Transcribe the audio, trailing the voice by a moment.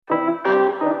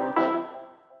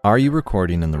Are you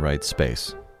recording in the right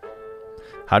space?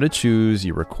 How to choose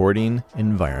your recording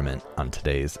environment on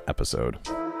today's episode.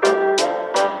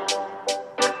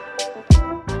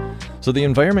 So the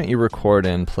environment you record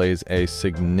in plays a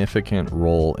significant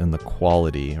role in the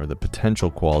quality or the potential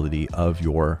quality of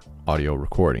your audio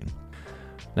recording.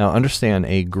 Now understand,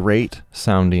 a great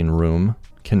sounding room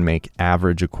can make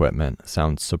average equipment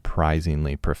sound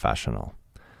surprisingly professional.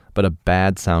 But a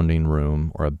bad sounding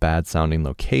room or a bad sounding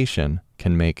location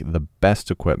can make the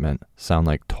best equipment sound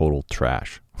like total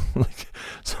trash.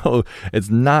 So it's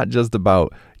not just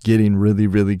about getting really,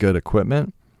 really good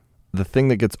equipment. The thing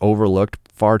that gets overlooked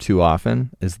far too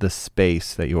often is the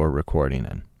space that you're recording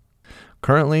in.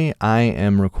 Currently, I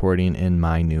am recording in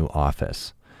my new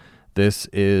office. This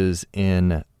is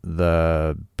in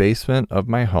the basement of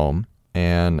my home,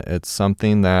 and it's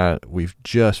something that we've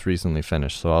just recently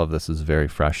finished, so all of this is very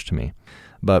fresh to me.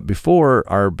 But before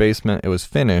our basement, it was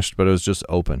finished, but it was just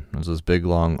open. It was this big,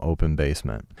 long, open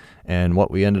basement. And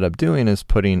what we ended up doing is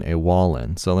putting a wall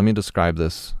in. So let me describe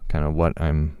this, kind of what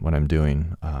I'm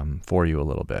doing for you a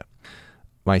little bit.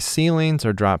 My ceilings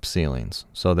are drop ceilings.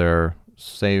 So they're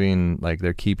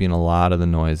they're keeping a lot of the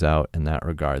noise out in that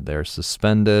regard. They're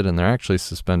suspended, and they're actually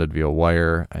suspended via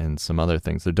wire and some other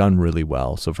things. They're done really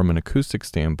well. So from an acoustic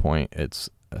standpoint,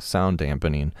 it's sound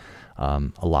dampening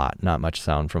a lot. Not much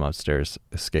sound from upstairs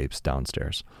escapes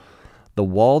downstairs. The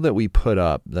wall that we put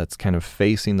up that's kind of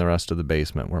facing the rest of the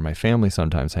basement where my family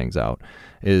sometimes hangs out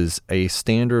is a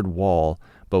standard wall,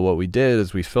 but what we did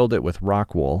is we filled it with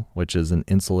rock wool, which is an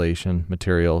insulation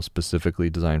material specifically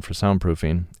designed for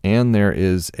soundproofing, and there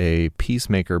is a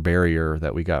Peacemaker barrier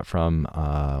that we got from,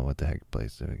 what the heck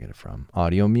place did we get it from?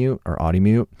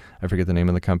 Audimute. I forget the name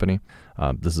of the company.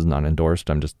 This is not endorsed.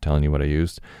 I'm just telling you what I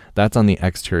used. That's on the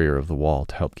exterior of the wall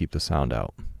to help keep the sound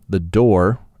out. The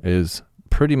door is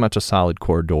pretty much a solid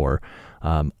core door,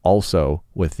 also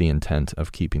with the intent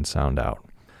of keeping sound out.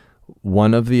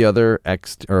 One of the other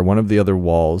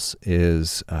walls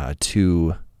is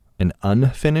to an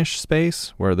unfinished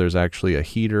space where there's actually a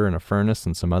heater and a furnace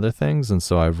and some other things. And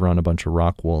so I've run a bunch of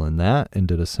rock wool in that and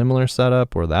did a similar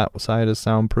setup where that side is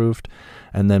soundproofed.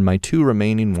 And then my two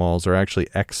remaining walls are actually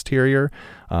exterior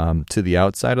to the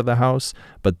outside of the house,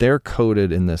 but they're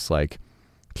coated in this like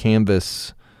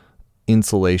canvas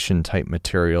insulation type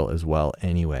material as well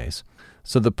anyways.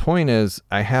 So the point is,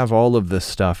 I have all of this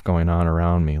stuff going on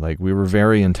around me. Like, we were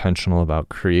very intentional about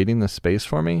creating this space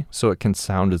for me so it can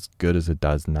sound as good as it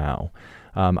does now.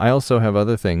 I also have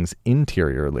other things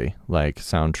interiorly, like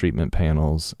sound treatment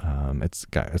panels.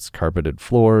 It's carpeted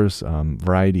floors,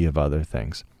 variety of other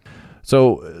things.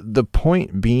 So the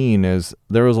point being is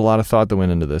there was a lot of thought that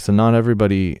went into this, and not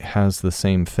everybody has the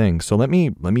same thing. So let me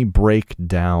break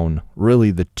down really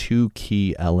the two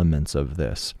key elements of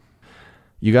this.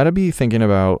 You got to be thinking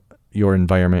about your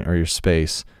environment or your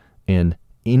space in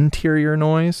interior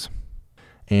noise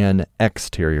and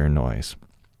exterior noise.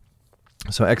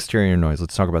 So exterior noise,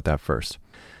 let's talk about that first.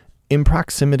 In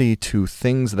proximity to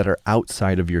things that are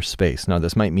outside of your space. Now,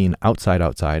 this might mean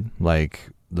outside, like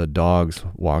the dogs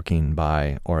walking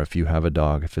by, or if you have a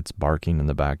dog, if it's barking in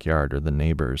the backyard, or the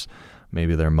neighbors,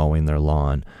 maybe they're mowing their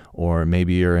lawn, or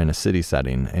maybe you're in a city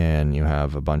setting and you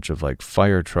have a bunch of like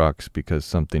fire trucks because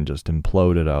something just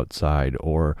imploded outside,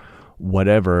 or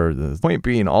whatever. The point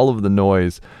being, all of the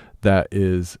noise that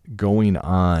is going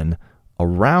on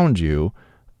around you,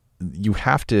 you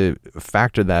have to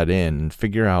factor that in and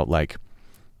figure out, like,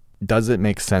 does it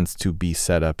make sense to be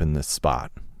set up in this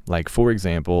spot? Like, for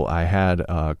example, I had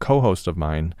a co-host of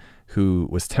mine who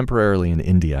was temporarily in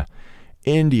India.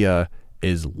 India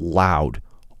is loud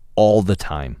all the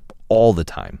time.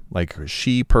 Like,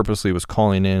 she purposely was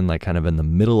calling in like kind of in the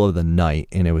middle of the night,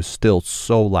 and it was still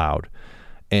so loud.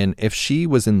 And if she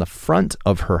was in the front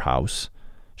of her house,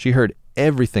 she heard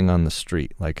everything on the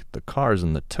street, like the cars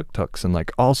and the tuk-tuks and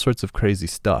like all sorts of crazy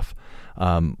stuff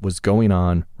was going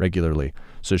on regularly.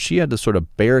 So she had to sort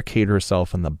of barricade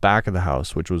herself in the back of the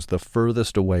house, which was the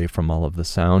furthest away from all of the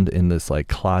sound, in this like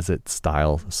closet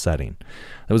style setting.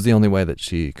 That was the only way that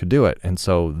she could do it. And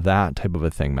so that type of a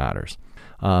thing matters.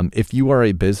 If you are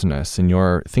a business and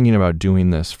you're thinking about doing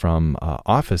this from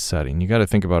office setting, you got to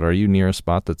think about, are you near a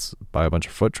spot that's by a bunch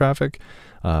of foot traffic?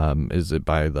 Is it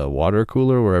by the water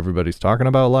cooler where everybody's talking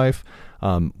about life?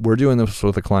 We're doing this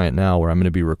with a client now where I'm going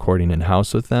to be recording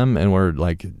in-house with them, and we're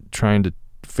like trying to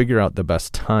figure out the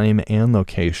best time and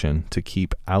location to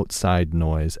keep outside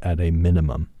noise at a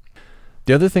minimum.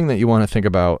 The other thing that you want to think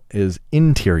about is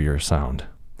interior sound.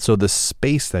 So the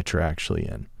space that you're actually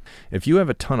in. If you have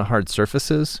a ton of hard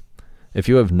surfaces, if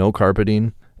you have no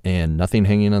carpeting and nothing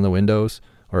hanging on the windows,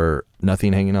 or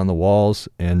nothing hanging on the walls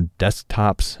and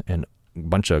desktops and a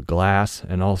bunch of glass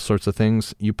and all sorts of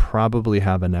things, you probably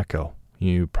have an echo.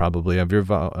 You probably have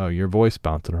your voice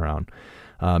bouncing around.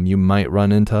 You might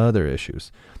run into other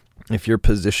issues. If you're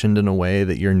positioned in a way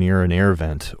that you're near an air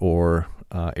vent or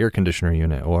air conditioner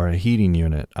unit or a heating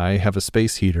unit. I have a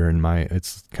space heater in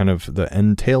it's kind of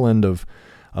the tail end of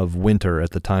winter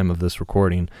at the time of this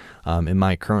recording in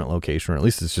my current location, or at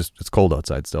least it's cold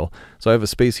outside still. So I have a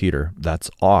space heater that's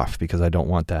off because I don't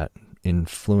want that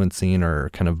influencing or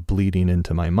kind of bleeding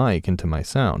into my mic, into my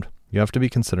sound. You have to be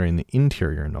considering the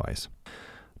interior noise.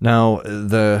 Now,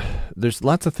 there's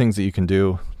lots of things that you can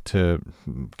do to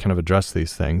kind of address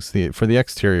these things. For the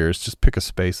exteriors, just pick a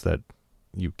space that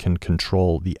you can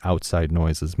control the outside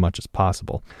noise as much as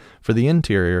possible. For the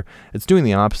interior, it's doing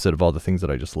the opposite of all the things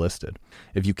that I just listed.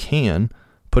 If you can,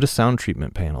 put a sound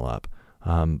treatment panel up,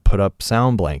 put up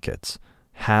sound blankets,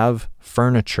 have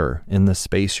furniture in the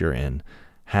space you're in,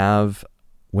 have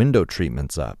window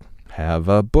treatments up, have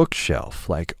a bookshelf,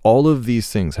 like all of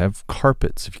these things. Have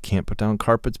carpets. If you can't put down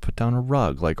carpets, put down a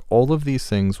rug. Like all of these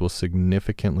things will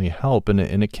significantly help, and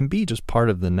it can be just part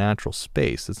of the natural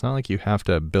space. It's not like you have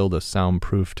to build a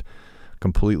soundproofed,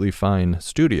 completely fine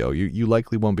studio. You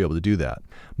likely won't be able to do that.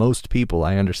 Most people,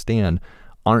 I understand,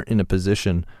 aren't in a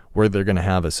position where they're going to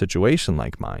have a situation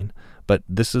like mine. But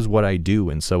this is what I do,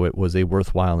 and so it was a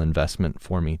worthwhile investment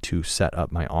for me to set up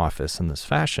my office in this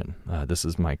fashion. This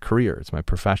is my career. It's my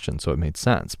profession, so it made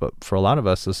sense. But for a lot of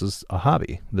us, this is a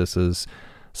hobby. This is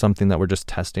something that we're just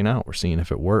testing out. We're seeing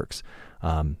if it works.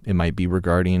 It might be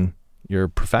regarding your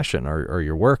profession or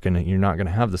your work, and you're not going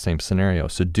to have the same scenario.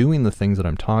 So doing the things that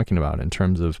I'm talking about in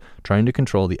terms of trying to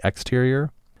control the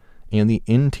exterior and the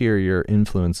interior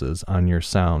influences on your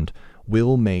sound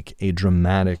will make a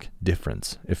dramatic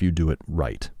difference if you do it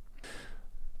right.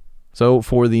 So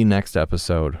for the next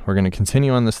episode, we're going to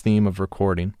continue on this theme of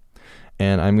recording,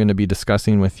 and I'm going to be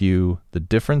discussing with you the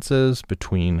differences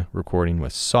between recording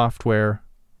with software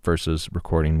versus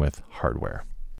recording with hardware.